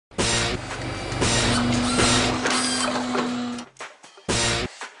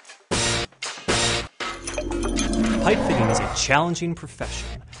Pipe fitting is a challenging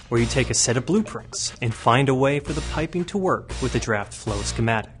profession where you take a set of blueprints and find a way for the piping to work with the draft flow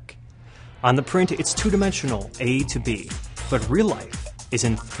schematic. On the print, it's two-dimensional A to B, but real life is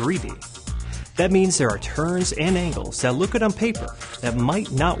in 3D. That means there are turns and angles that look good on paper that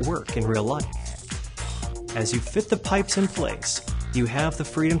might not work in real life. As you fit the pipes in place, you have the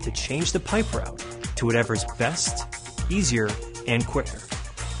freedom to change the pipe route to whatever's best, easier, and quicker.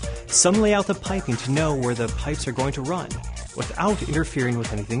 Some lay out the piping to know where the pipes are going to run without interfering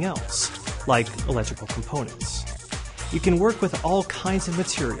with anything else, like electrical components. You can work with all kinds of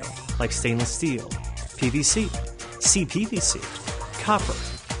material, like stainless steel, PVC, CPVC, copper,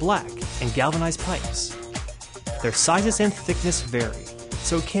 black, and galvanized pipes. Their sizes and thickness vary,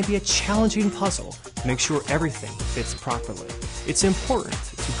 so it can be a challenging puzzle to make sure everything fits properly. It's important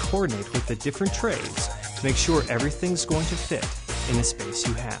to coordinate with the different trades to make sure everything's going to fit in the space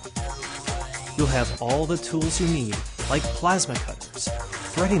you have. You'll have all the tools you need, like plasma cutters,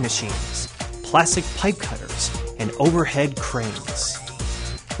 threading machines, plastic pipe cutters, and overhead cranes.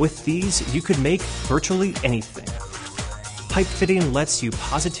 With these, you could make virtually anything. Pipe fitting lets you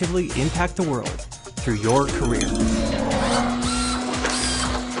positively impact the world through your career.